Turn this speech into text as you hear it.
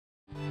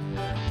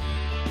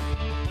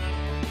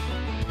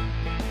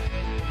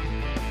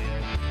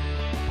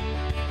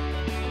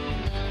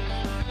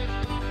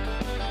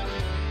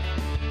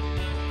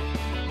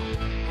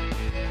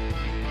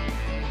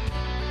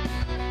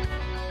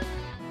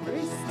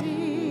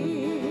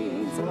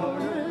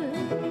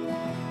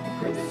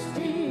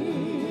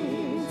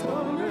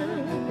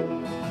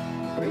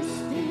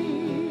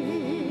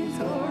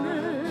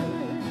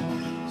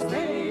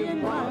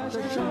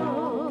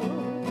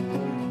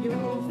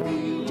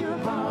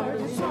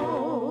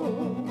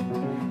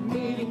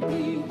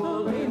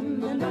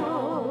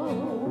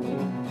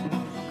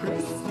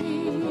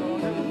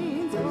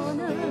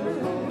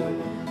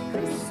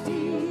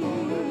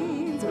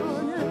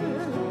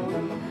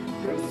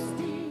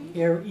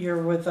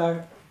You're with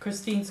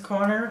Christine's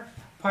Corner,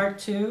 Part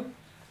 2,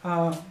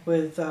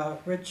 with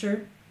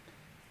Richard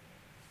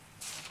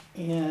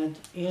and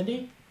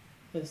Andy,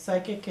 the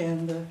psychic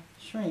and the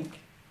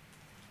shrink.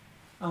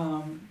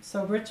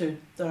 So Richard,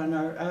 on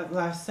our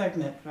last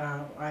segment,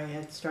 I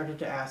had started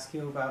to ask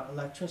you about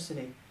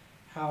electricity.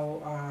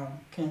 How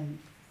can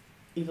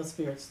evil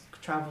spirits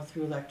travel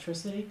through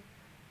electricity?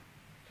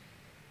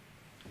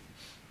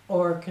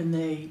 Or can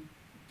they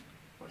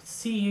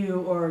see you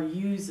or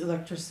use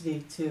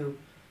electricity to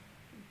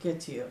get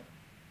to you?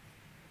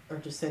 Or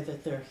to say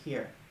that they're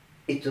here?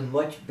 It's a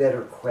much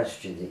better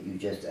question that you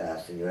just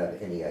asked than you have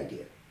any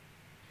idea.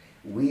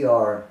 We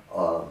are,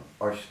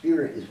 our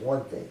spirit is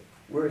one thing.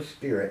 We're a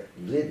spirit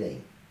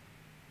living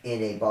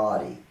in a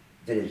body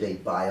that is a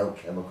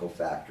biochemical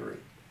factory.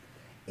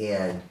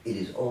 And it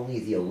is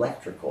only the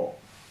electrical,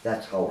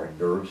 that's how our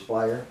nerves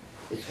fire.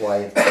 It's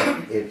why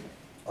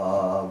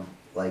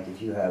like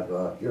if you have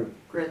your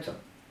grandson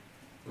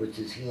puts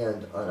his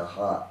hand on a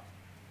hot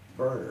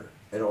burner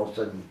and all of a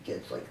sudden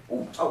gets like,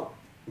 ooh, oh,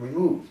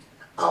 removed.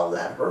 Oh,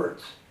 that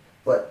hurts.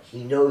 But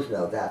he knows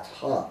now that's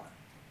hot.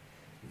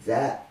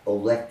 That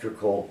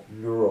electrical,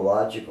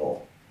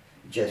 neurological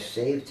just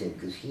saved him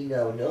because he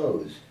now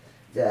knows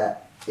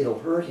that it'll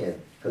hurt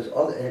him. And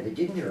if it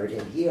didn't hurt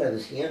him, he'd have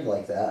his hand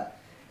like that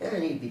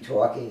and he'd be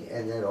talking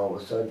and then all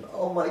of a sudden,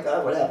 oh my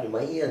God, what happened to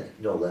my hand?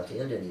 No left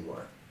hand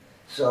anymore.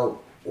 So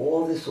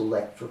all this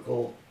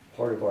electrical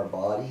part of our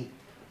body,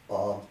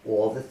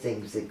 all the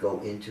things that go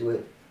into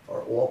it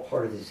are all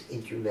part of this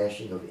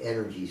intermeshing of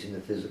energies in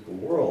the physical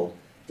world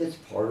that's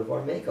part of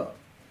our makeup.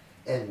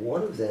 And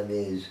one of them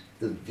is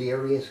the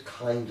various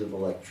kinds of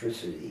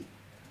electricity,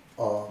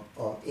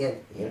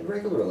 and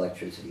regular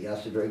electricity. You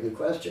asked a very good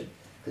question,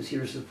 because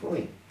here's the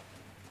point.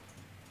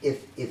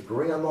 If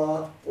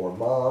grandma or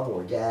mom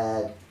or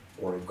dad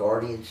or a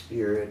guardian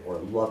spirit or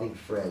a loving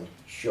friend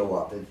show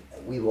up, and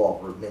we've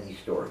all heard many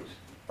stories,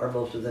 are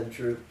most of them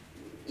true?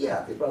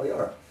 Yeah, they probably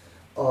are.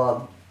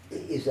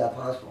 Is that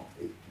possible?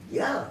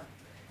 Yeah.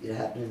 It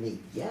happened to me?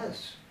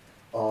 Yes.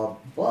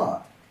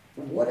 But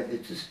what if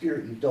it's a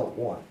spirit you don't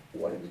want?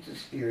 What if it's a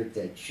spirit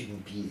that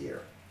shouldn't be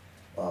there?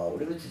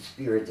 What if it's a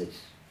spirit that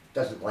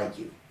doesn't like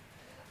you?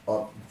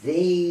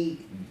 They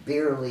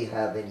barely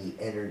have any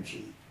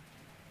energy,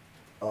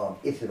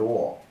 if at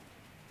all,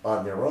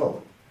 on their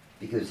own,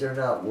 because they're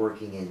not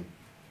working in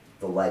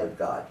the light of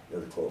God, the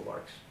quote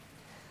marks.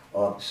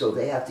 So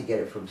they have to get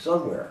it from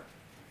somewhere.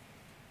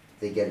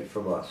 They get it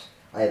from us.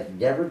 I have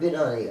never been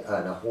on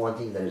a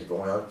haunting that has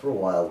gone on for a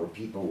while where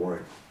people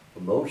weren't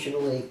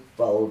emotionally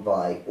followed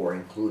by or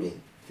including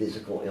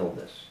physical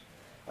illness.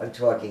 I'm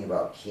talking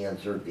about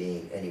cancer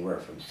being anywhere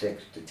from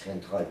 6 to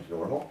 10 times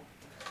normal,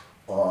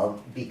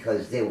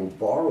 because they will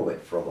borrow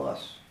it from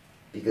us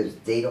because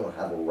they don't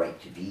have a right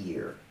to be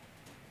here.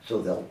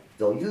 So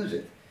they'll use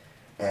it.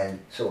 And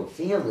so a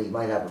family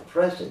might have a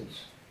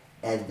presence,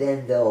 and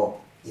then they'll,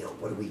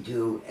 what do we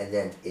do? And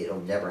then it'll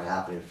never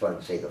happen in front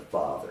of, say, the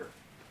father.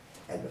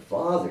 And the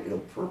father, it'll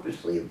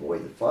purposely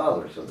avoid the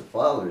father. So the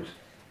father's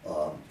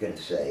going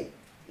to say,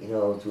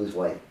 to his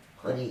wife,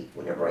 honey,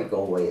 whenever I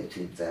go away it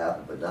seems to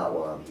happen, but not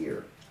while I'm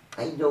here.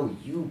 I know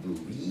you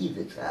believe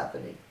it's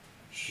happening.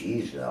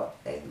 She's now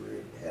angry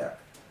as heck.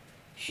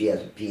 She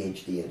has a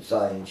PhD in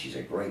science. She's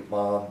a great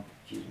mom.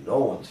 She's no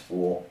one's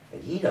fool.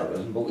 And he now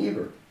doesn't believe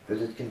her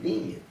because it's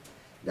convenient.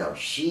 Now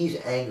she's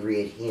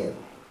angry at him.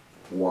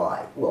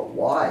 Why? Well,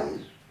 why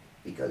is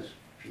because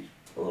she's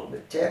a little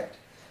bit ticked.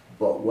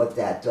 But what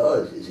that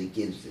does is it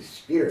gives the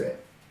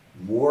spirit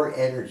more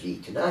energy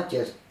to not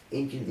just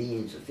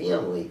inconvenience a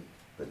family,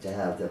 but to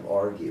have them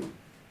argue,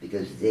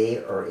 because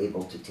they are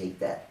able to take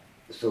that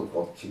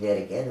so-called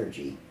kinetic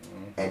energy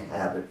and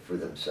have it for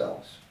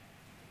themselves.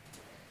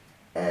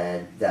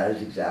 And that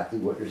is exactly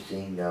what you're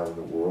seeing now in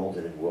the world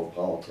and in world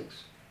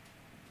politics.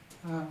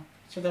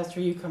 So that's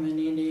where you come in,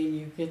 Andy, and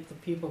you get the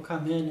people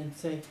come in and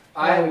say,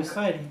 why are we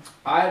fighting?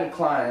 I had a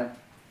client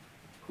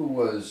who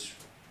was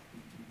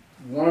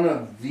one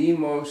of the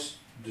most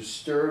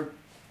disturbed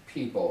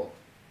people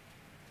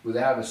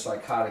without a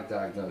psychotic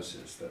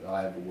diagnosis that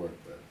I ever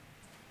worked with.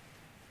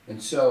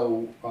 And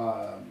so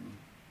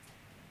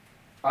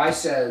I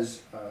said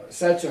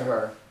to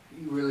her,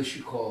 you really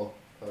should call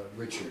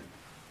Richard.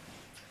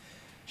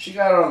 She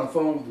got on the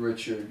phone with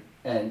Richard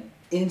and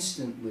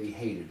instantly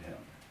hated him.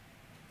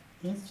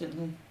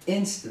 Instantly?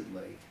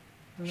 Instantly.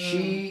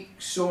 She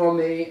saw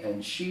me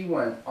and she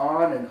went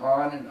on and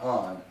on and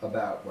on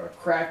about what a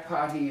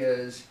crackpot he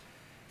is,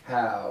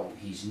 how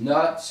he's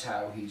nuts,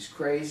 how he's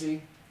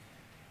crazy.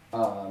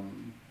 Her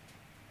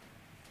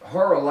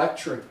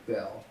electric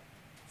bill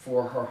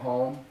for her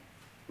home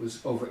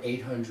was over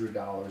 $800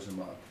 a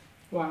month.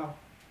 Wow.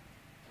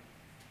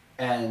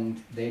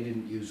 And they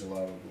didn't use a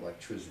lot of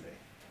electricity.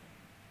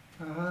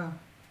 I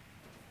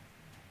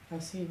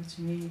see what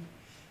you mean.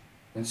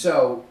 And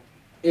so,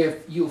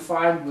 if you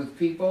find with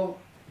people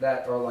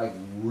that are like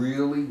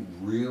really,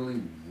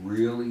 really,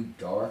 really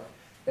dark,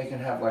 they can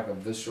have like a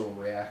visceral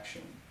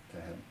reaction to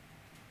him.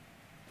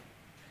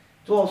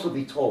 To also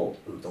be told,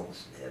 oh, don't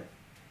listen to him.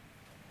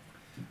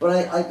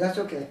 But I that's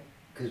okay,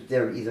 because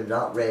they're either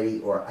not ready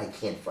or I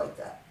can't fight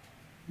that.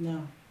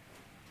 No,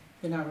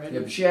 they're not ready.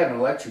 Yeah, but she had an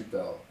electric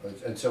bill,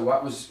 and so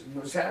what was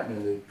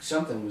happening?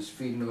 Something was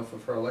feeding off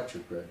of her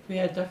electric grid.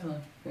 Yeah,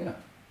 definitely. Yeah.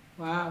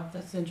 Wow,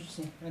 that's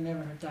interesting. I never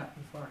heard that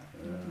before.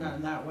 Not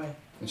in that way.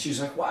 And she's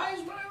like, "Why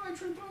is my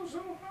electric bill so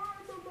high?"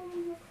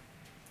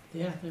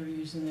 Yeah, they were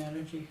using the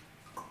energy.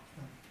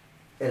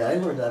 And I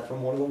learned that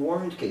from one of the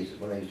Warrens cases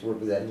when I used to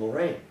work with Ed and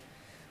Lorraine,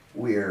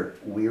 where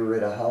we were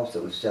at a house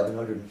that was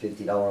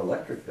 $750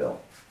 electric bill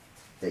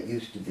that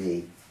used to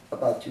be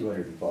about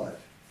 $205.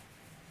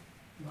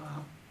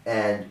 Wow.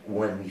 And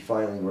when we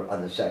finally were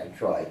on the second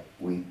try,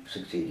 we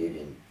succeeded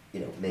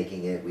in,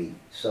 making it. We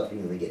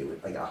subsequently get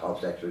it like a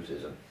house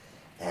exorcism,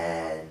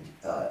 and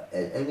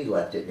we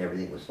left it, and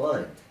everything was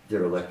fine.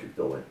 Their electric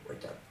bill went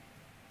right down.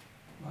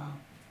 Wow.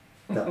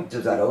 Now,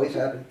 does that always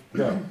happen?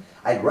 No.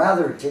 I'd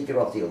rather take it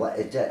off the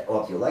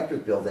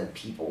electric bill than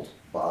people's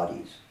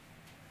bodies,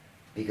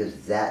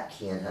 because that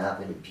can't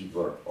happen, and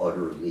people are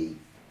utterly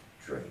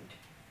drained.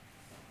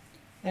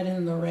 Ed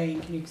and Lorraine,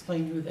 can you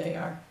explain who they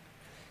are?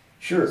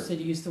 Sure. You said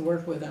you used to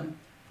work with them.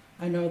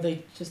 I know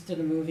they just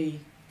did a movie,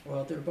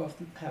 well, they're both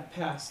have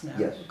passed now.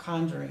 Yes.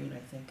 Conjuring, I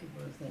think it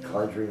was the name.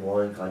 Conjuring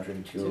 1,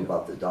 Conjuring 2,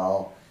 about the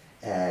doll.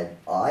 And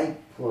I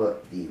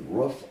put the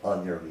roof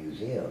on their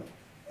museum,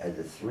 and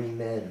the 3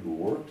 men who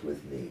worked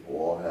with me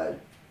all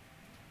had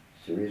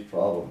serious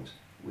problems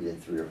within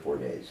 3 or 4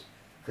 days.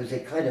 Because they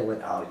kind of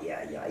went, oh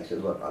yeah. I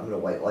said, look, I'm going to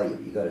white light you.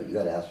 You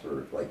got to ask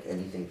for like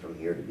anything from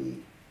here to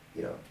be,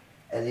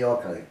 And they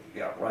all kind of,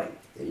 yeah, right.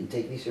 They didn't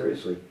take me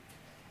seriously.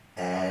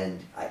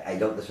 And I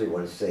don't necessarily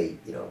want to say,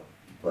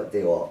 but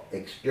they all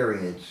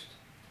experienced,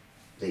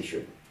 they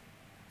shouldn't.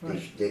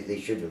 Right. They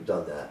shouldn't have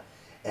done that.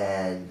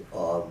 And,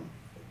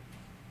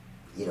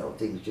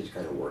 things just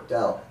kind of worked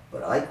out.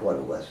 But I caught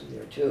a lesson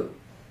there too.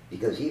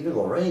 Because even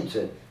Lorraine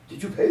said,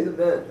 did you pay the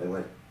men? I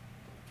went,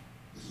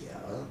 yeah,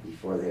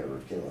 before they ever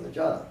came on the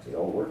job. They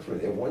all worked for me.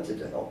 They wanted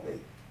to help me.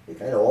 They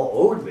kind of all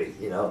owed me,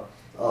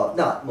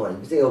 not money,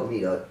 but they owed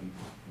me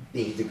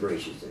being the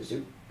graciousness.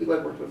 They're people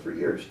I've worked with for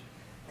years.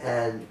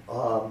 And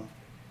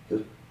he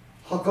goes,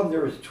 how come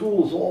there was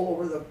tools all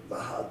over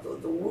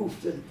the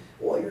roof and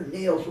all your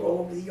nails were all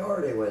over the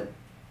yard? I went,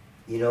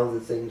 the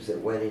things that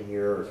went in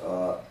your,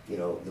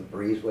 the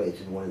breezeway,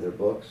 it's in one of their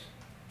books,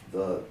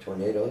 the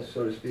tornadoes,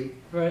 so to speak.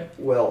 Right.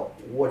 Well,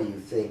 what do you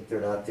think?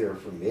 They're not there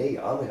for me.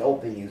 I'm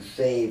helping you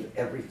save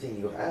everything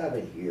you have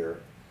in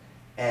here,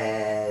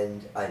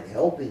 and I'm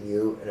helping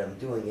you, and I'm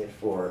doing it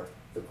for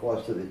the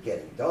cost of it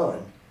getting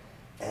done.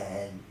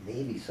 And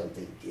maybe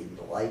something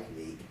didn't like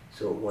me,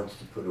 so it wants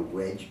to put a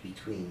wedge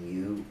between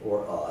you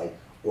or I,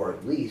 or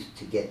at least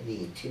to get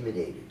me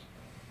intimidated.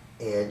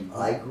 And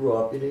I grew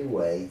up in a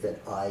way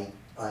that I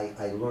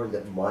learned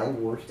that my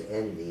worst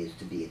enemy is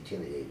to be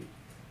intimidated.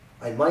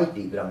 I might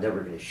be, but I'm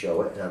never going to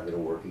show it, and I'm going to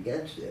work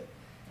against it.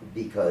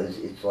 Because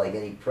it's like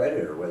any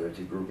predator, whether it's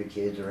a group of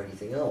kids or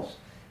anything else.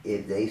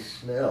 If they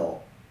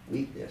smell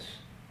weakness,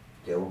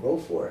 they will go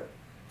for it.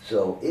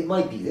 So it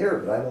might be there,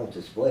 but I won't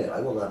display it.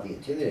 I will not be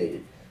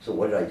intimidated. So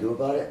what did I do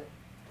about it?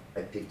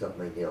 I picked up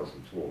my nails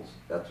and tools.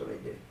 That's what I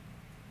did.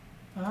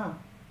 Ah,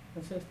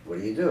 that's it. What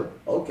do you do?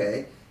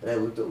 Okay. And I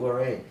looked at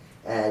Lorraine,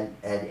 and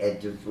Ed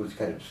just was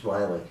kind of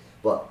smiling.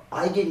 But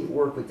I didn't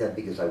work with them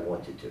because I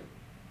wanted to.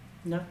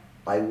 No.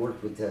 I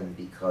worked with them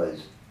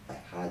because I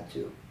had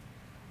to.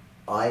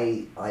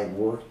 I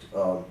worked,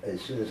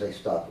 as soon as I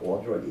stopped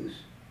all drug use,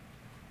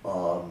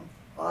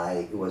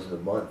 it wasn't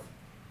a month,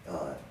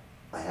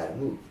 I had to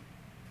move,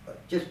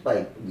 just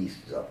by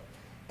leases up.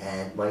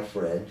 And my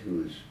friend,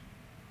 who's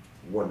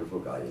a wonderful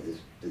guy to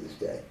this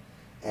day,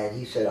 and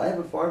he said, I have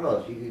a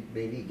farmhouse, you could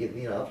maybe give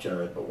me an option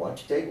on it, but why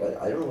don't you take it?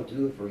 I don't know what to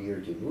do it for a year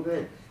or two, move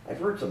in. I've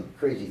heard some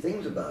crazy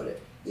things about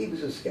it. He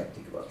was a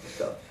skeptic about this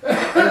stuff. And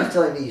he was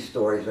telling me these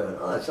stories, and I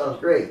went, oh, that sounds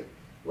great.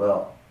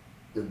 Well,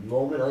 the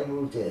moment I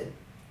moved in,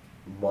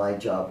 my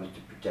job was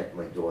to protect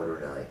my daughter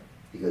and I,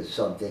 because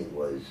something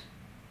was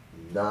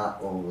not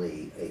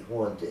only a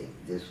haunting,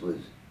 this was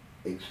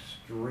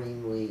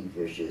extremely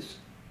vicious,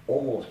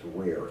 almost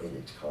rare in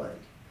its kind.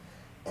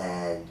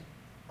 And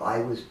I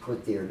was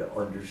put there to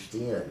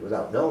understand,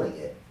 without knowing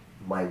it,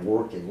 my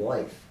work in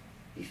life.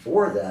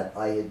 Before that,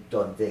 I had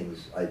done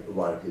things, a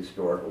lot of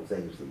historical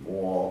things, the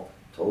mall,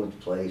 Toad's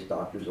Place,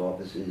 doctor's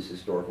offices,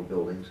 historical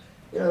buildings.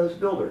 I was a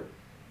builder.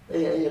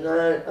 And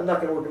I'm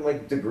not going to work in my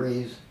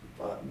degrees.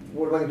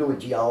 What am I going to do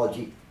with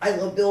geology? I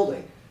love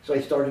building. So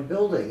I started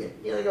building,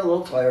 and I got a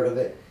little tired of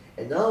it.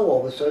 And now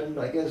all of a sudden,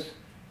 I guess,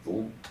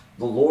 the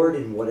Lord,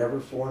 in whatever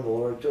form the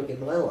Lord took in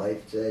my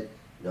life, said,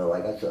 no,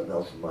 I got something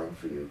else in mind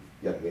for you,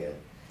 young man.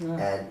 Yeah.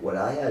 And what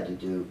I had to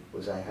do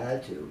was I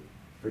had to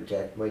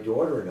protect my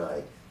daughter and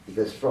I,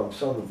 because from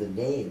some of the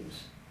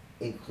names,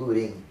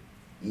 including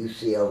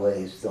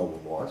UCLA's Thelma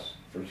Moss,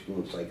 for School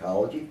of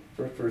Psychology,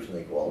 first person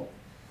they called,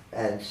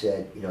 and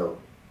said,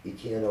 you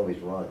can't always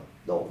run,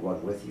 they'll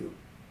run with you.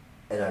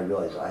 And I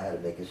realized I had to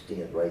make a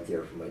stand right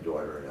there for my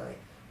daughter and I.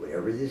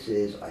 Whatever this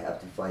is, I have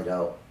to find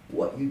out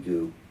what you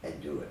do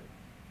and do it.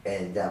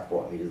 and that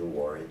brought me to the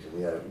Warrens, and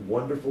we had a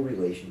wonderful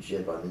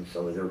relationship. I'm in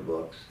some of their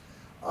books.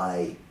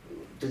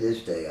 To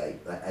this day,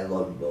 I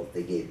love them both.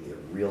 They gave me a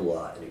real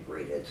lot and a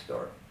great head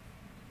start.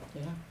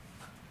 Yeah.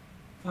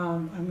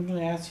 I'm going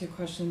to ask you a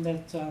question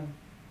that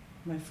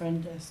my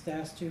friend just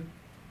asked you.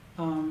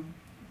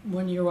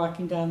 When you're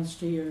walking down the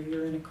street or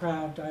you're in a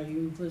crowd, are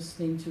you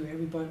listening to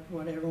everybody,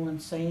 what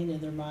everyone's saying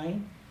in their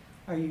mind?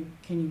 Can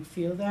you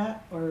feel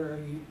that, or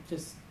are you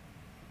just,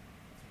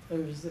 or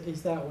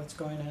is that what's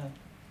going on?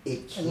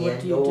 It And what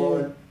can do you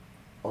go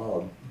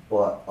on,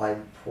 but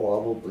I'm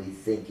probably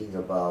thinking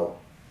about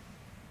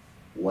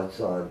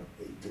what's on.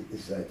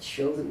 Is that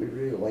show that we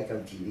really like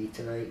on TV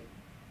tonight?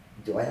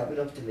 Do I have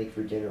enough to make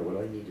for dinner? What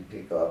do I need to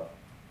pick up?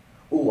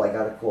 Oh, I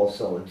gotta call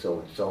so and so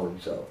and so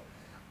and so.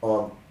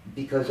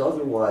 Because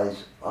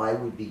otherwise I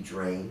would be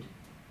drained.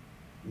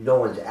 No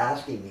one's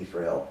asking me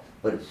for help,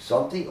 but if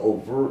something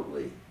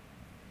overtly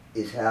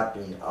is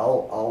happening,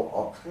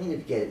 I'll kind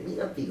of get it. It may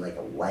not be like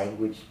a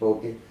language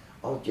spoken.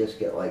 I'll just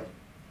get like,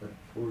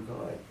 poor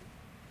guy.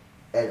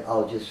 And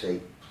I'll just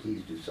say,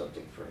 please do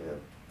something for him.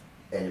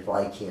 And if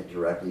I can't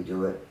directly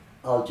do it,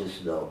 I'll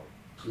just know,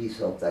 please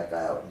help that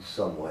guy out in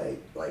some way.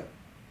 Like,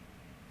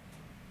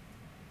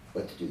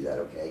 let's do that,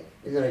 okay?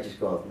 And then I just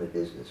go on with my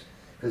business.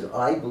 Because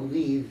I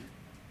believe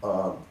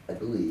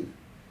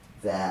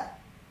that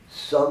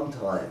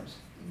sometimes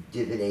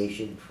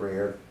divination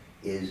prayer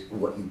is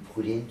what you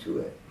put into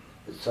it.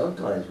 But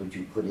sometimes what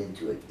you put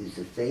into it is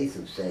the faith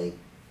of saying,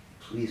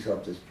 please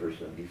help this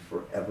person, I'll be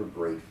forever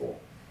grateful.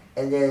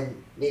 And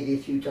then maybe a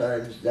few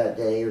times that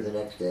day or the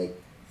next day,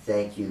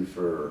 thank you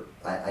for,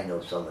 I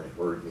know someone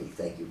heard me,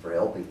 thank you for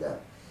helping them.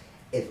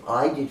 If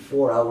I did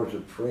 4 hours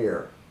of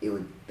prayer, it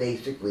would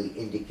basically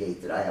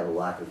indicate that I have a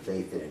lack of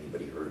faith that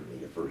anybody heard me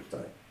the first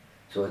time.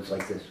 So it's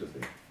like this with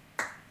me.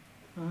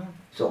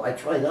 So I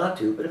try not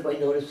to, but if I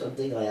notice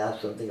something, I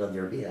ask something on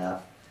their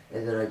behalf,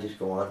 and then I just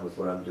go on with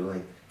what I'm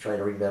doing, trying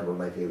to remember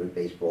my favorite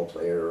baseball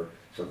player or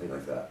something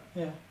like that.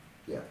 Yeah.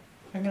 Yeah.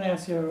 I'm going to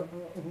ask you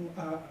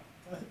a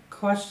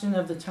question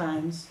of the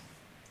times.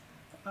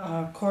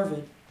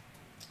 COVID,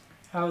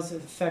 how is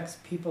it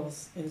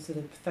is it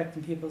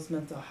affecting people's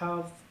mental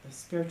health,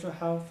 spiritual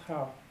health?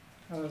 How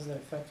is it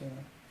affecting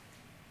them?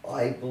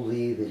 I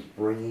believe it's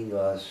bringing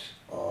us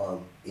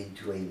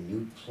into a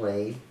new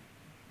plane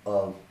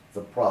of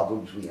the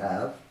problems we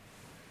have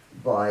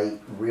by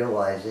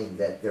realizing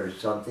that there's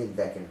something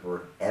that can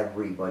hurt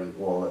everybody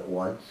all at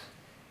once,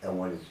 and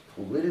when it's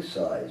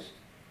politicized,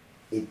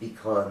 it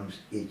becomes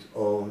its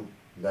own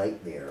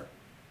nightmare,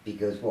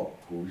 because, well,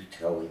 who's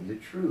telling the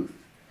truth?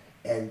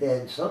 And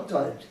then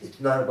sometimes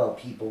it's not about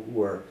people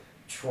who are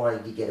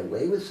trying to get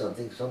away with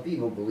something. Some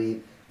people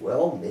believe,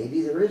 well,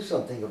 maybe there is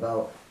something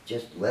about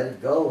just let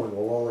it go and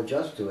we'll all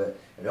adjust to it.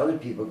 And other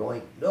people are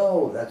going,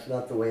 no, that's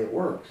not the way it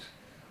works.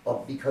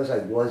 Because I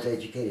was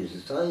educated as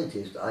a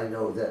scientist, I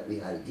know that we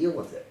had to deal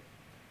with it.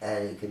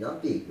 And it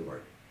cannot be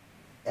ignored.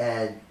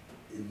 And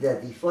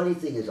that the funny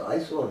thing is, I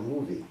saw a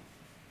movie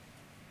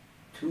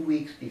 2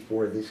 weeks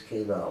before this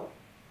came out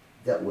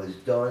that was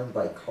done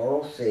by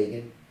Carl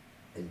Sagan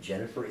and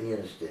Jennifer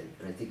Aniston,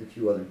 and I think a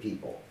few other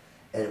people.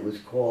 And it was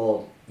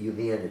called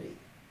Humanity.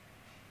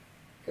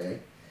 Okay?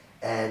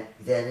 And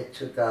then it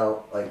took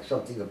out like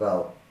something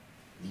about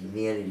the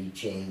humanity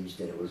changed,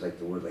 and it was like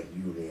the word like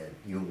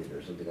human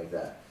or something like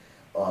that.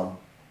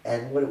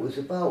 And what it was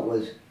about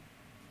was,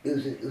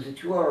 it was a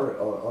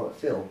 2-hour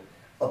film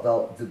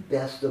about the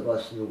best of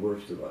us and the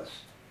worst of us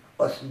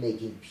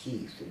making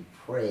peace and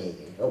praying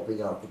and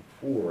helping out the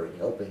poor and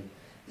helping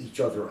each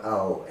other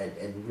out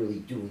and really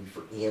doing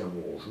for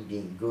animals and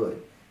being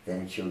good.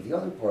 Then it showed the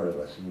other part of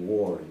us in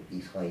war and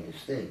these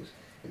heinous things.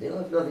 And they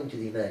left nothing to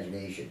the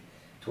imagination.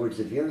 Towards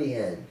the very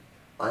end,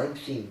 I'm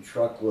seeing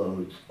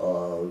truckloads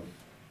of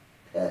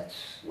pets,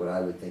 what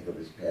I would think of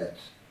as pets,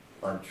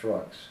 on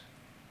trucks.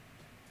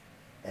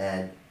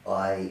 And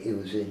it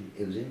was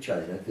in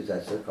China, because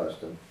that's their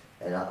custom,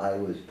 and I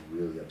was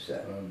really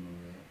upset.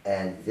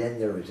 And then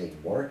there is a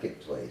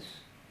marketplace,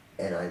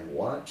 and I'm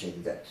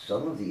watching that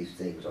some of these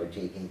things are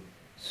taking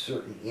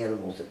certain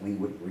animals that we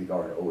wouldn't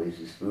regard always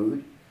as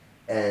food,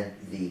 and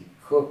the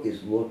cook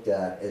is looked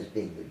at as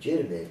being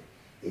legitimate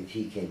if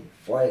he can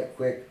fry it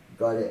quick,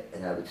 gut it,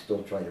 and have it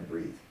still trying to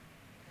breathe.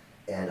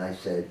 And I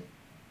said,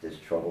 there's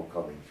trouble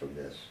coming from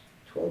this.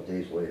 12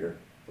 days later,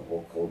 the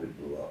whole COVID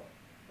blew up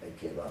and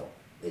came out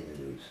in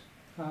the news.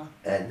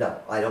 And no,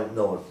 I don't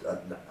know if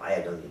I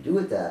had nothing to do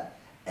with that,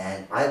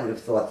 and I would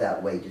have thought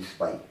that way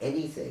despite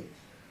anything,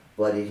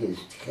 but it has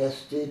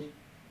tested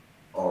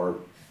our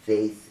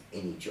faith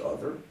in each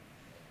other,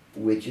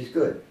 which is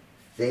good.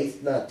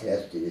 Faith not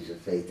tested is a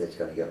faith that's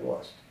going to get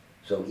lost.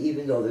 So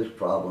even though there's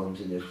problems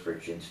and there's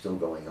friction still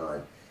going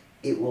on,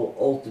 it will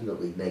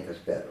ultimately make us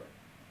better.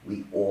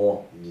 We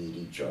all need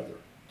each other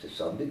to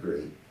some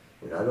degree.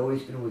 We're not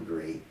always going to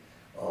agree.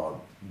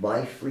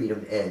 My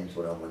freedom ends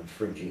when I'm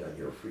infringing on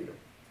your freedom.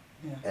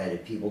 Yeah. And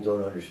if people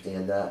don't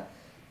understand that,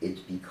 it's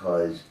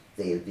because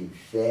they have been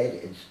fed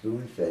and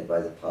spoon-fed by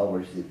the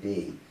powers that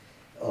be,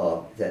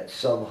 that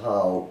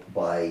somehow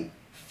by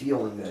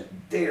feeling that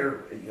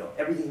they're,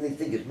 everything they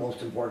think is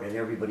most important and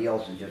everybody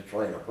else is just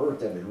trying to hurt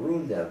them and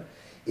ruin them,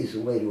 is a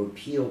way to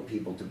appeal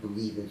people to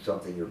believe in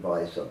something or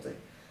buy something.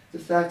 The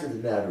fact of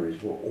the matter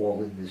is we're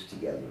all in this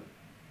together.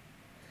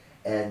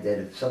 And that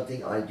if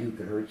something I do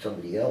can hurt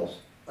somebody else,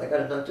 I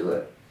gotta not do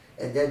it.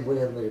 And then when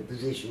I'm in a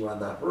position where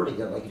I'm not hurting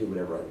them, I can do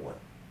whatever I want.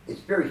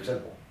 It's very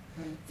simple.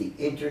 Right. The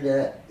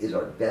internet is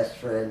our best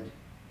friend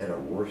and our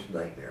worst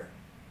nightmare.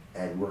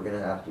 And we're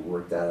gonna have to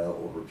work that out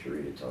over a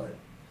period of time.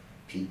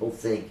 People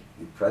think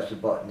you press a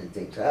button and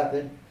things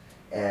happen,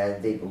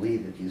 and they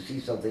believe if you see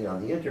something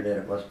on the internet,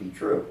 it must be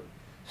true.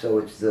 So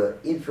it's the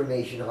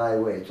information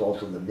highway, it's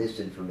also the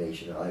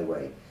misinformation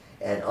highway.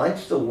 And I'm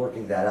still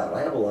working that out.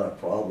 I have a lot of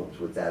problems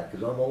with that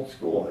because I'm old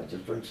school. I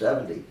just turned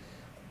 70.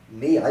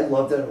 Me, I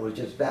loved that it was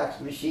just fax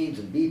machines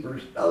and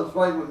beepers. That was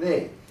fine with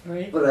me.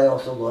 Right. But I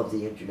also love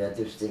the internet.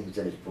 There's things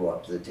that it's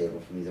brought to the table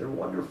for me that are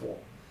wonderful.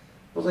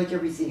 But like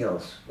everything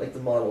else, like the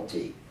Model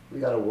T, we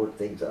got to work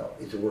things out.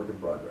 It's a work in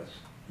progress.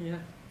 Yeah.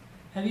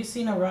 Have you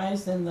seen a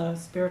rise in the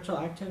spiritual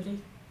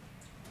activity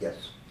Yes.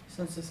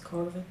 since this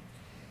COVID?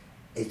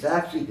 It's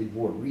actually been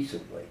more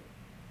recently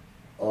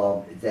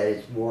that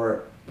it's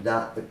more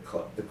not the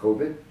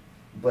COVID,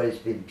 but it's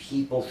been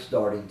people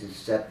starting to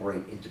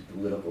separate into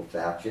political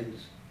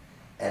factions,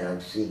 and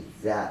I'm seeing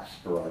that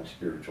spur on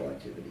spiritual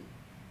activity.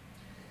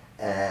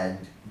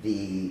 And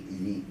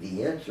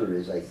the answer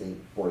is, I think,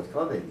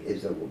 forthcoming,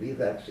 is there will be a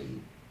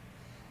vaccine,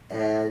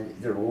 and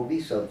there will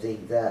be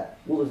something that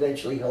will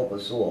eventually help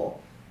us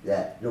all,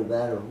 that no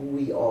matter who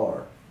we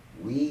are,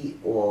 we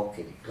all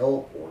can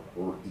help or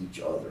hurt each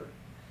other.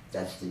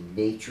 That's the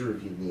nature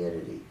of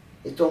humanity.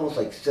 It's almost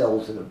like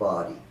cells in a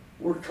body.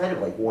 We're kind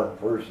of like one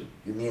person,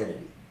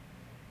 humanity.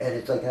 And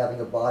it's like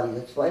having a body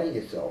that's fighting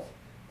itself.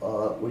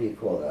 What do you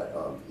call that?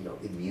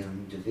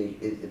 Immune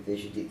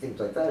deficiency, things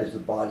like that, is the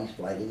body's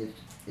fighting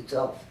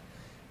itself.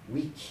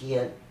 We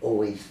can't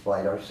always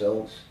fight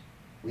ourselves.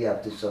 We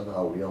have to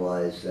somehow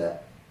realize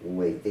that, well,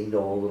 wait, they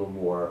know a little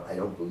more. I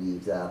don't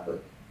believe that,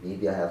 but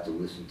maybe I have to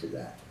listen to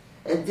that.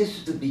 And this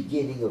is the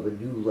beginning of a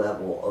new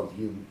level of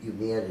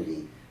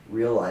humanity,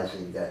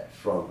 realizing that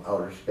from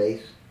outer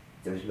space,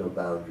 there's no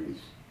boundaries.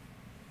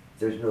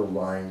 There's no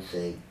line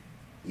saying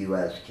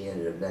US,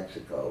 Canada,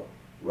 Mexico,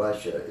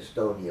 Russia,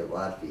 Estonia,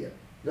 Latvia.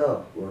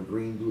 No, we're a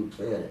green-blue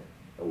planet,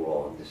 and we're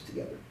all in this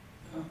together.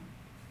 Oh.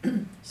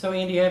 So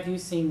Andy, have you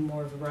seen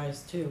more of a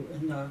rise too,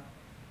 in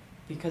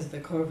because of the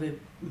COVID,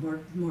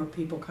 more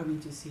people coming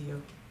to see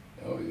you?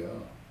 Oh yeah,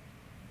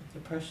 With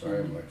depression.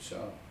 very much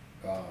so.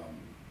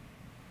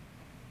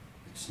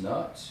 It's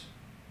nuts.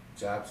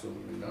 It's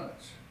absolutely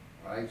nuts.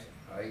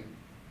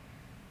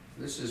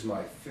 This is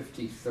my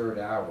 53rd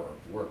hour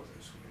of work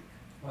this week.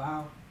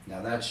 Wow.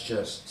 Now that's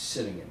just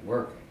sitting and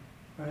working.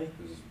 Right.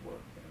 This is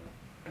work,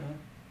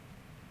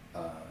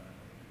 Yeah.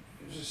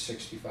 It was a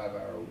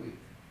 65-hour week.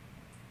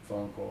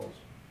 Phone calls,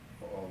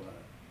 all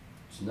that.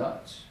 It's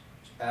nuts.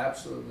 It's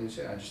absolutely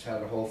insane. I just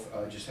had a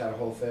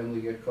whole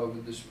family get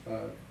COVID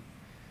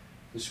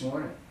this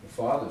morning. The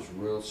father's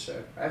real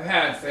sick. I've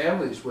had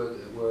families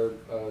where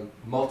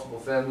multiple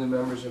family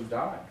members have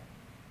died.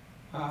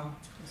 Wow.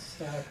 It's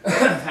sad.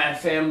 I've had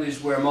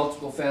families where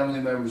multiple family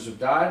members have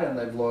died and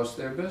they've lost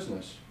their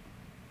business.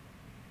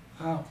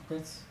 Wow.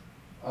 That's.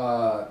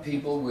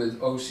 People with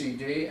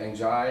OCD,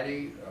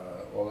 anxiety,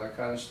 all that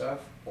kind of stuff,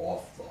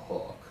 off the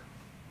hook.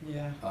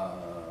 Yeah.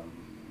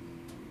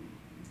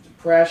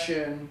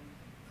 Depression,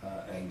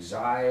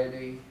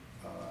 anxiety,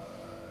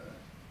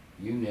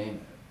 you name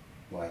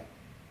it, like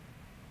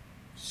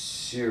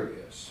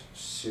serious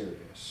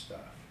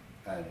stuff,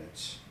 and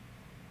it's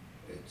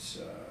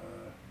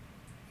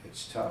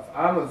tough.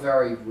 I'm a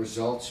very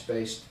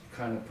results-based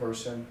kind of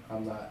person.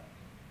 I'm not.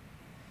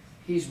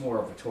 He's more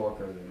of a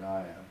talker than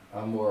I am.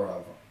 I'm more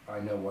of I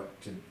know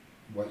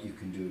what you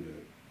can do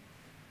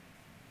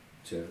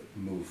to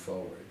move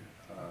forward.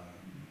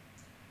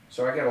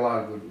 So I get a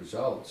lot of good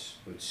results,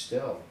 but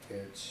still,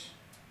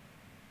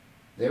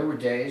 there were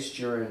days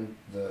during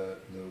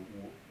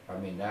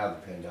now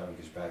the pandemic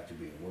is back to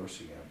being worse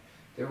again.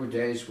 There were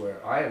days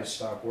where I had to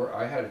stop work,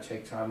 I had to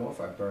take time off,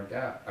 I burnt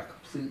out. I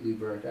completely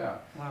burnt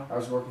out. Wow. I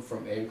was working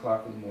from 8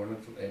 o'clock in the morning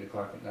till 8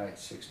 o'clock at night,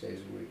 6 days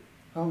a week.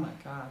 Oh my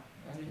God.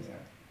 That is.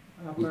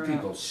 Yeah. With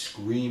people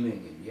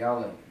screaming and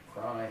yelling and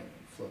crying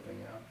and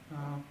flipping out.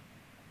 Wow.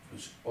 It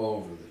was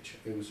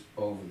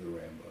over the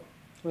rainbow.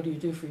 What do you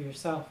do for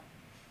yourself?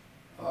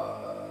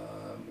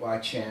 Well, I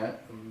chant.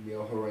 I'm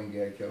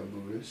Horengekyo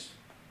Buddhist.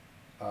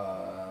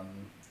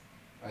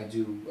 I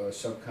do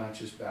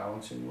subconscious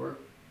balancing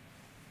work,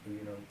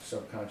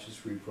 subconscious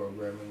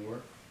reprogramming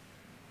work.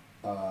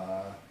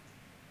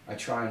 I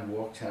try and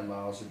walk 10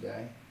 miles a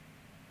day.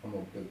 I'm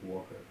a big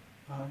walker.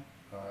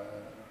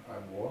 I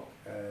walk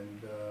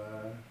and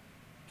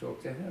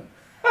talk to him.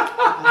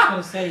 I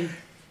was going to say.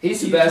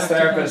 He's the best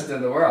therapist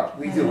in the world.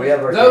 We do. We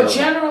have our. Though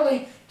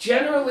generally,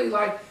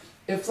 like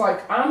if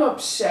I'm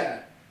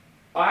upset,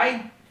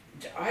 I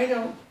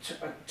don't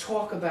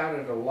talk about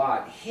it a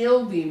lot.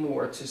 He'll be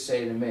more to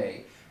say to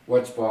me,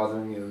 "What's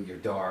bothering you? You're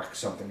dark.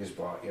 Something is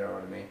bothering." You know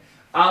what I mean?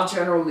 I'll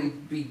generally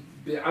be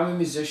I'm a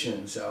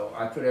musician, so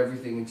I put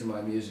everything into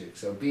my music.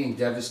 So being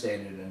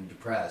devastated and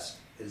depressed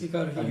is You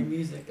go to hear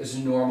music. is a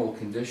normal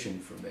condition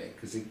for me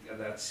because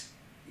that's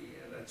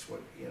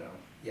what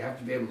you have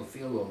to be able to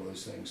feel all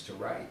those things to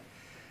write.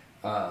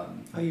 Oh,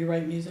 you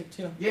write music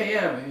too?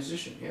 Yeah, I'm a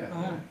musician. Yeah,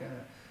 Ah. yeah.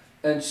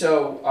 And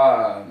so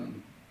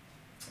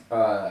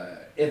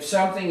if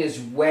something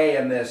is way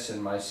amiss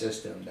in my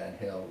system, then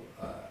he'll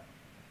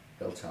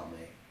tell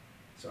me,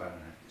 so I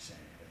don't have to say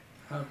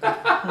anything. Okay.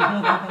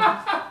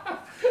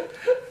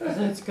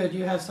 That's good.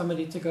 You have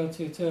somebody to go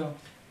to too.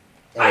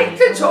 I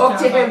can talk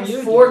to How about him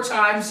you, 4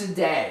 times a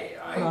day.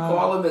 I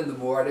call him in the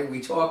morning. We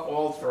talk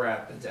all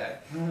throughout the day.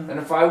 And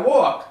if I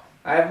walk,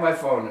 I have my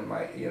phone in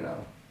my,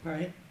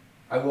 Right.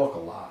 I walk a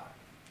lot.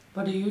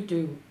 What do you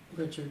do,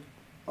 Richard?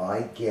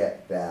 I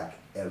get back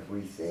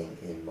everything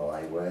in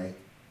my way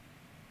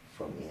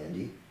from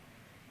Andy.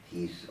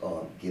 He's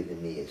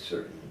given me a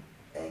certain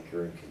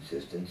anchor and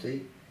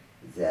consistency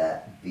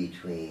that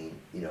between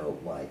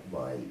my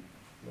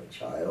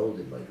child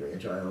and my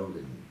grandchild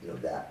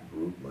and that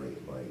group,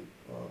 my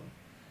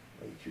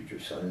future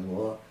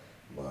son-in-law,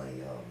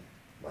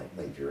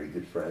 my very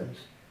good friends,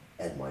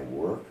 and my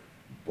work.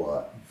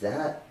 But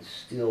that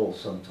still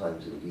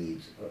sometimes it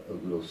leads a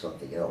little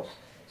something else.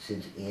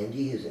 Since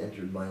Andy has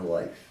entered my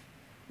life,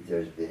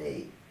 there's been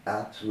a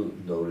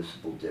absolute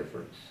noticeable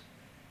difference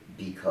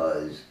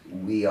because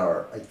we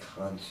are a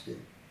constant.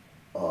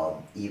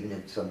 Even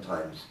if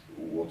sometimes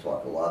we'll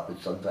talk a lot, but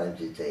sometimes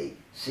it's a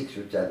 6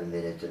 or 7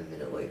 minutes and a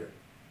minute later.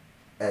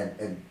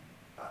 And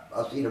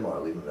I'll see you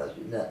tomorrow, leave a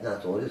message.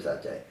 That's all it is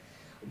that day.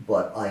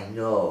 But I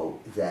know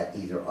that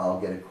either I'll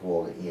get a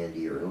call to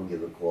Andy or he'll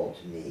give a call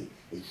to me.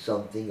 It's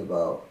something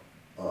about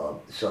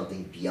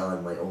something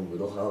beyond my own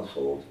little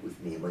household with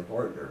me and my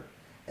partner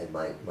and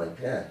my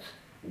pets.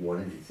 One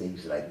of the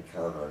things that I can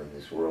count on in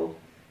this world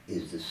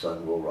is the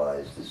sun will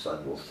rise, the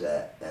sun will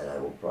set, and I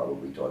will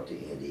probably talk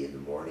to Andy in the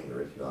morning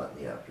or if not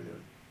in the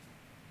afternoon,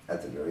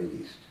 at the very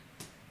least.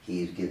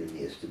 He's given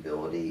me a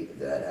stability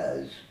that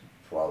has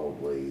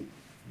probably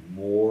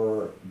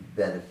more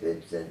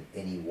benefits than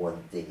any one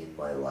thing in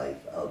my life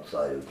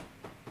outside of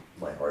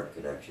my heart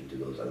connection to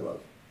those I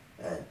love,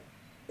 and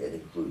it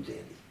includes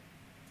Andy.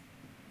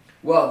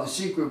 Well, the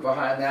secret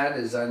behind that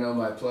is I know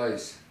my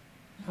place.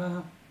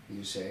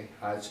 You see,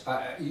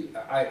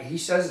 he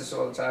says this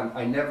all the time.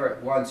 I never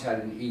once had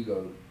an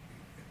ego.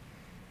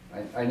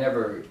 I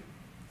never,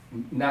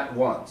 not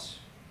once,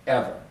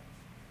 ever,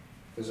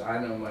 because I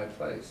know my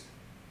place.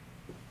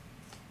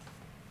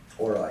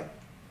 Or I.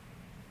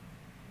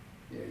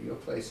 Yeah, your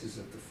place is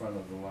at the front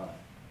of the line.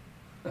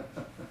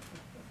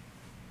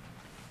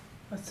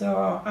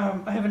 So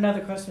I have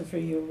another question for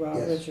you,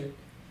 Yes. Richard.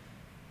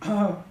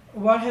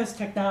 What has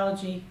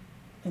technology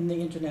and the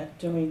internet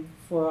doing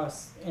for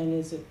us, and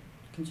is it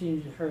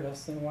continuing to hurt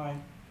us, and why?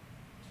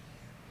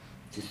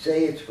 To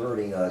say it's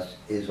hurting us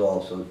is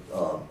also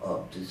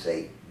to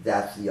say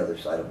that's the other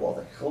side of all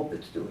the help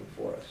it's doing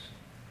for us.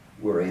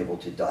 We're able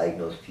to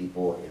diagnose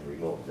people in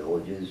remote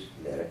villages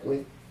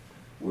medically.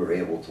 We're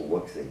able to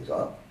look things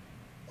up.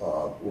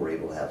 We're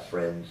able to have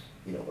friends,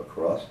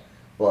 across.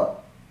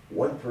 But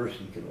one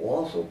person can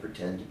also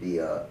pretend to be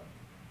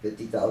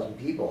 50,000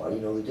 people. How do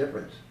you know the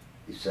difference?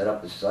 You set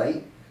up a site.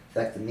 In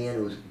fact, the man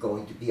who was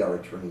going to be our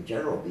Attorney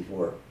General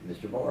before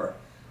Mr. Barr,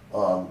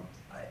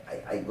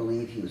 I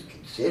believe he was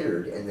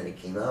considered, and then it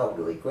came out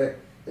really quick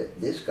that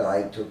this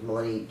guy took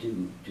money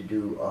to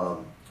do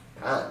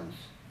patents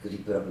because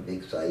he put up a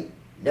big site,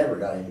 never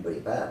got anybody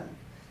a patent,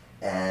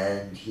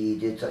 and he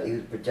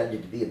was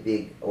pretended to be a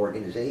big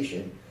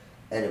organization,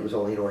 and it was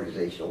only an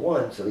organization of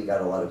one, so he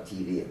got a lot of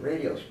TV and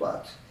radio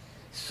spots.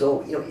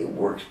 So it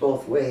works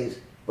both ways,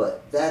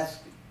 but that's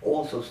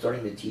also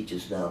starting to teach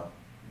us now.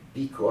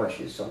 Be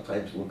cautious.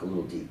 Sometimes look a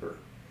little deeper.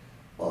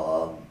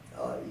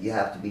 You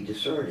have to be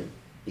discerning,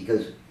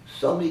 because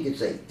somebody could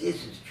say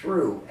this is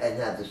true and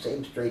have the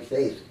same straight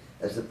face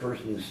as the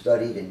person who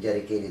studied and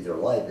dedicated their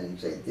life and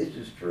say this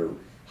is true.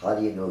 How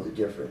do you know the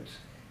difference?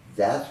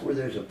 That's where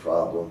there's a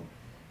problem.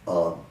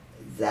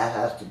 That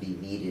has to be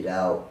meted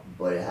out,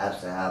 but it has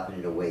to happen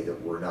in a way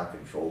that we're not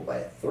controlled by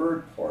a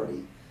third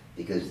party,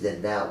 because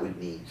then that would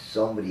mean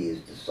somebody is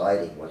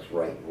deciding what's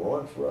right and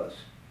wrong for us.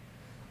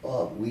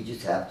 We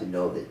just have to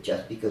know that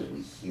just because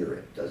we hear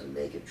it doesn't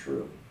make it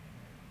true.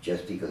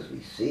 Just because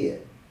we see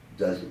it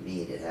doesn't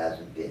mean it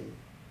hasn't been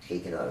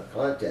taken out of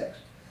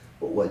context.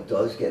 But what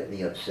does get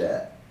me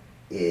upset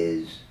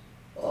is,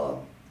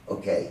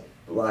 okay,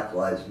 Black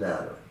Lives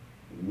Matter.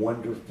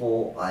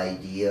 Wonderful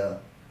idea,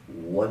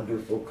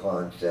 wonderful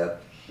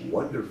concept,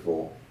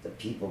 wonderful that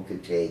people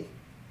could take,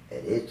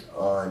 and it's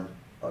on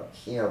a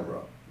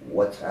camera,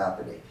 what's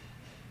happening.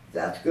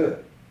 That's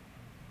good.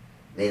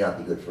 May not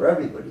be good for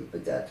everybody,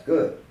 but that's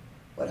good.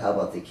 But how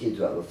about the kids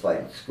who have a fight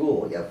at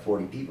school? You have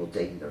 40 people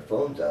taking their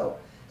phones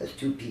out as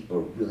 2 people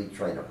are really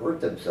trying to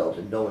hurt themselves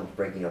and no one's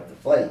breaking up the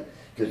fight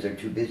because they're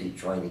too busy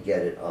trying to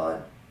get it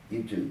on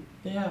YouTube.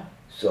 Yeah.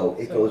 So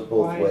it goes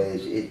both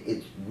ways.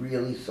 It's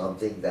really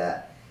something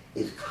that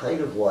is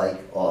kind of like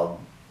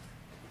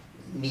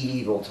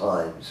medieval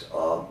times,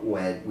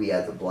 when we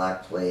had the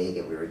Black Plague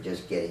and we were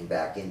just getting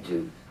back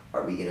into,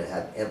 are we gonna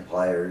have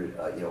empires,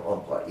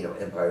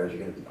 empires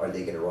are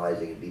they gonna rise, are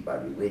they gonna be by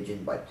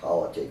religion, by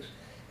politics,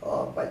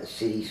 by the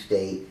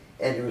city-state,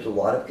 and there was a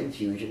lot of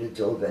confusion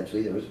until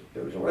eventually there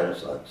was a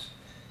Renaissance,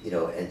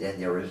 and then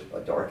there was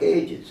a Dark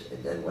Ages,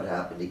 and then what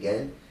happened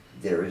again?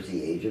 There is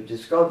the age of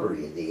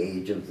discovery, and the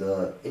age of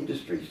the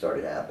industry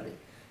started happening.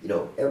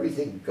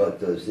 Everything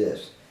does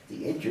this.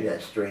 The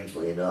internet,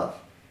 strangely enough,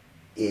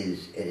 and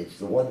it's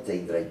the one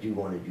thing that I do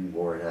want to do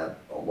more and have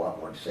a lot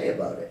more to say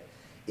about it,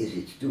 is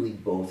it's doing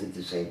both at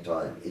the same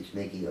time. It's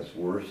making us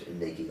worse and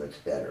making us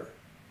better.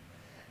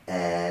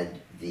 And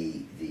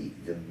the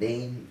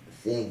main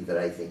thing that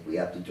I think we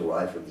have to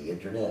derive from the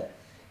internet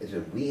is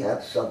when we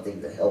have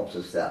something that helps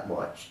us that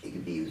much, it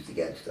can be used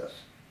against us.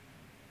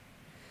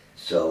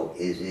 So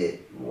is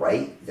it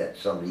right that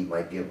somebody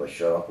might be able to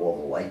shut off all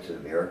the lights in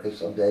America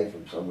someday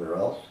from somewhere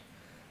else?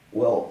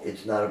 Well,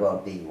 it's not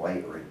about being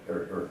right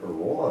or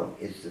wrong.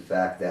 It's the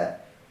fact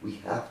that we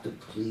have to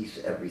police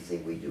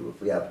everything we do.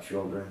 If we have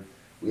children,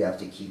 we have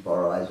to keep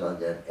our eyes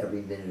on them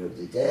every minute of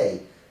the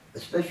day,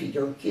 especially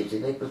young kids. They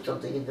may put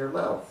something in their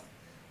mouth.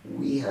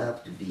 We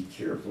have to be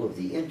careful of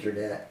the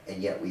internet,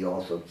 and yet we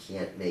also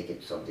can't make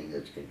it something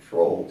that's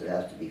controlled. It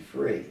has to be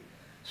free.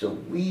 So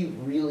we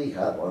really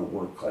have our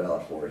work cut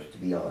out for us, to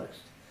be honest.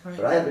 Right.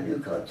 But I have a new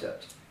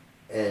concept,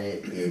 and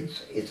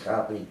it's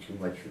happening too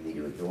much for me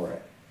to ignore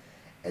it.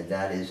 And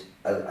that is,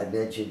 I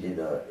mentioned in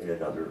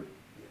another,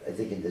 I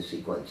think in this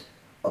sequence,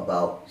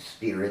 about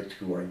spirits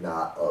who are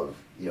not of,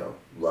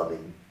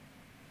 loving,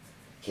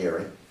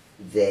 caring.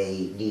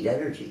 They need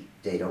energy.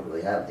 They don't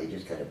really have it. They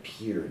just kind of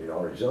appeared in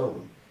our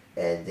zone,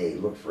 and they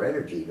look for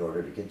energy in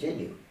order to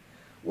continue.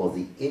 Well,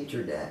 the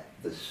internet,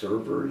 the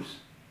servers,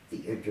 the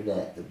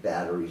internet, the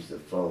batteries, the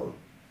phone,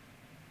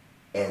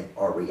 and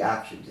our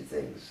reaction to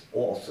things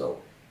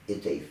also,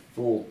 it's a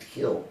full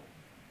kill.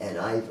 And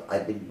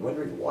I've been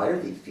wondering, why are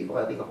these people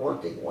having a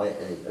haunting? Why?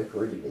 And it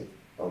occurred to me,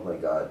 oh my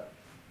God,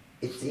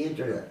 it's the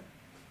internet.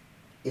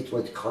 It's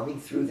what's coming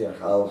through their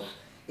house.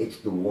 It's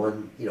the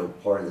one,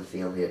 part of the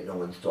family that no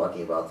one's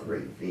talking about, the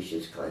very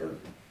vicious kind of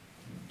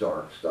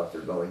dark stuff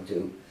they're going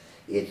to.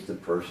 It's the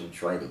person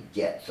trying to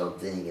get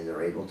something and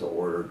they're able to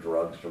order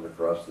drugs from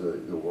across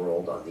the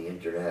world on the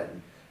internet.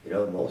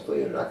 And, mostly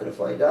you're not going to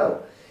find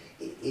out.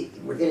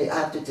 We're going to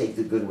have to take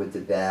the good with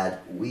the bad.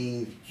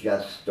 We've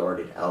just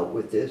started out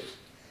with this.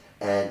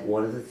 And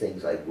one of the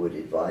things I would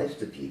advise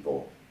to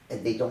people,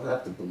 and they don't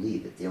have to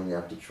believe it, they only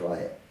have to try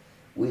it,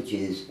 which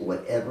is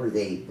whatever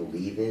they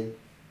believe in,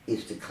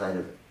 is to kind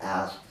of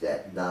ask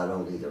that not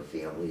only their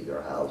family,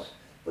 their house,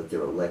 but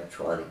their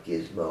electronic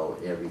gizmo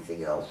and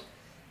everything else,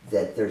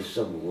 that there's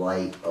some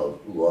light of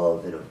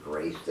love and of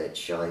grace that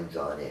shines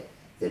on it,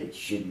 that it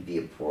shouldn't be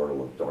a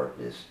portal of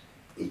darkness.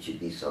 It should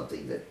be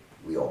something that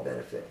we all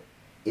benefit.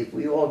 If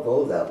we all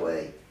go that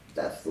way,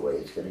 that's the way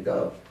it's going to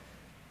go.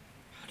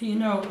 How do you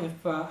know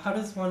if, how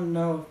does one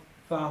know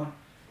if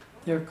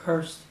they're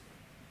cursed,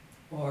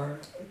 or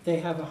they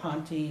have a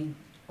haunting,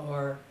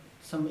 or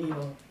some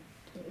evil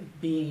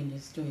being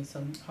is doing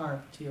some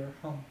harm to your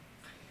home?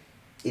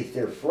 If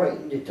they're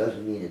frightened, it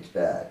doesn't mean it's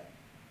bad,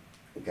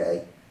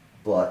 okay?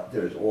 But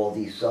there's all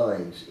these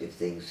signs if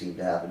things seem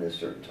to happen at a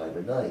certain time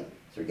of night.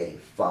 If they're getting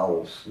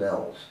foul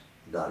smells,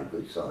 not a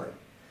good sign.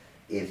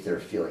 If they're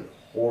feeling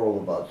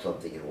horrible about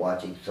something and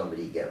watching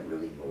somebody get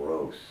really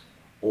morose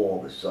all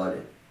of a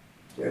sudden,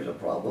 there's a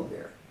problem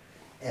there.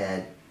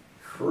 And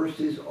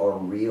curses are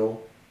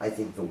real. I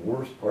think the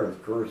worst part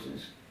of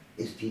curses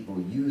is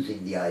people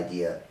using the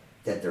idea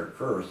that they're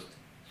cursed.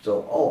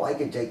 So, oh, I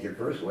can take your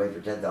curse away for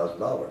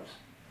 $10,000.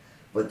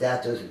 But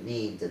that doesn't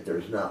mean that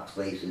there's not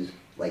places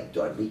like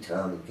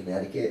Dudleytown in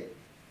Connecticut,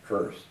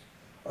 cursed.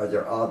 Are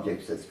there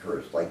objects that's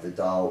cursed, like the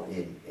doll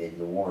in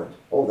New Orleans?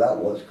 Oh, that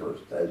was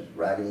cursed. That is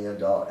Raggedy Ann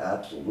doll,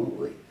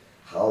 absolutely.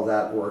 How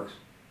that works,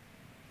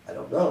 I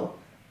don't know.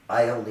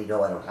 I only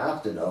know I don't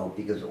have to know,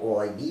 because all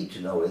I need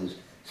to know is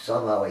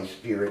somehow a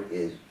spirit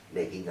is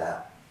making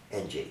that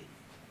engine.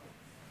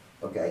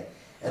 Okay?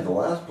 And the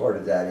last part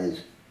of that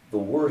is, the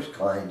worst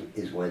kind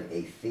is when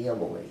a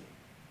family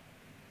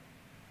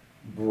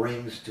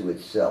brings to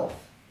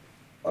itself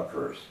a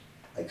curse.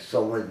 Like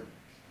someone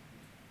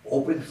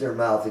opens their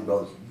mouth and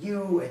goes,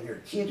 you and your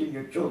kids and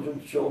your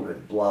children's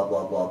children, blah,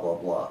 blah, blah, blah,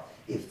 blah.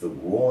 If the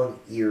wrong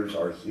ears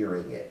are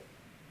hearing it,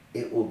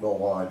 it will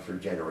go on for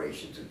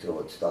generations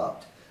until it's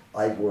stopped.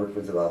 I've worked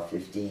with about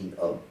 15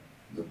 of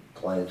the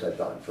clients I've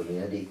gotten from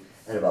Andy,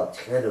 and about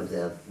 10 of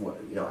them,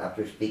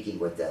 after speaking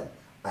with them,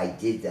 I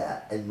did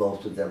that, and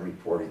most of them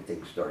reported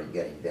things started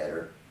getting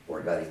better,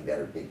 or getting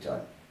better big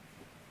time.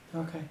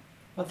 Okay.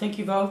 Well, thank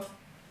you both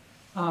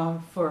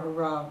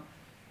for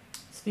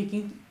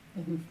speaking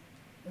in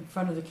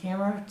front of the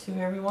camera to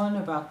everyone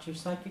about your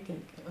psychic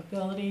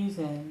abilities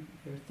and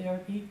your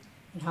therapy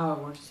and how it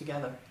works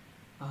together.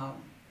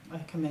 I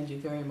commend you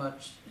very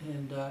much,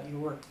 and you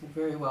work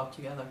very well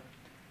together.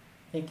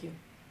 Thank you.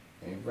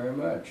 Thank you very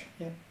much.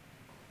 Yep.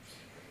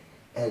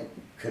 And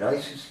can I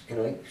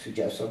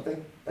suggest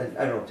something? And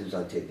I don't know if this is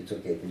on tape, it's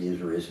okay if it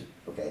is or isn't,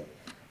 okay?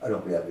 I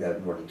don't, we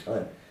have more than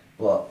time.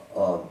 But,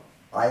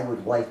 I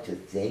would like to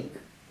think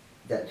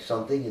that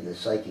something in the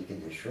psychic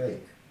and the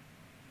shrink,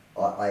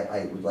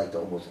 I would like to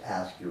almost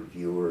ask your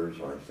viewers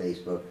on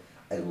Facebook,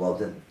 I'd love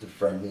them to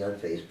friend me on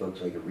Facebook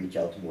so I can reach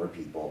out to more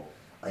people.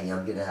 I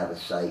am gonna have a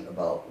site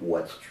about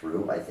what's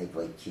true. I think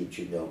like kids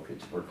should know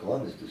Christopher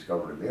Columbus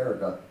discovered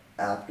America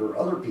after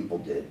other people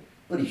did,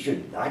 but he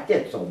should not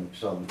get some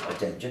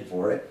attention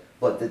for it,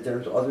 but that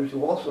there's others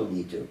who also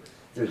need to.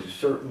 There's a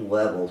certain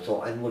level,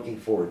 so I'm looking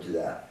forward to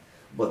that.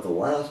 But the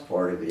last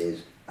part of it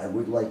is, I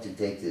would like to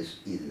take this,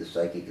 either the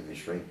psychic and the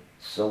shrink,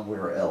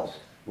 somewhere else,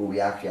 where we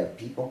actually have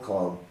people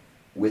come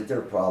with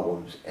their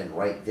problems, and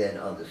right then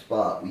on the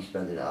spot, we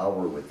spend an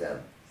hour with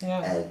them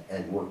Yeah.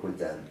 and work with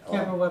them. Do you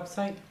have a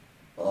website?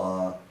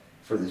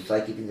 For the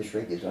psychic and the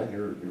shrink, is on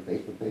your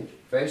Facebook page?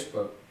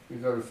 Facebook, you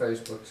go to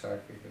Facebook,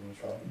 Psychic and the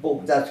Shrink. Well,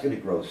 that's gonna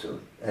grow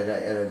soon, and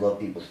I love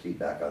people's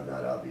feedback on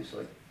that,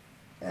 obviously.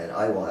 And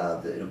I will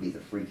have, it'll be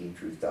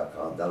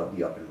thefreakingtruth.com, that'll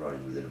be up and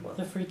running within a month.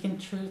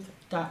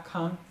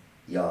 Thefreakingtruth.com?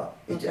 Yeah,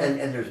 it's, Okay.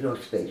 and there's no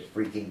space,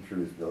 Freaking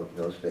Truth,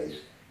 no space,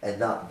 and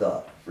not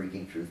the,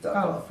 freakingtruth.com.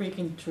 Oh,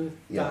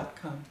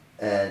 freakingtruth.com.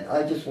 And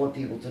I just want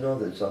people to know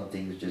that some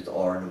things just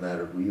are, no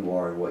matter who you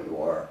are and what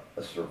you are,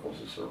 a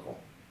circle's a circle.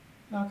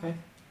 Okay.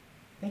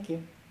 Thank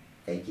you.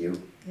 Thank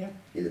you. Yeah.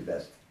 You're the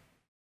best.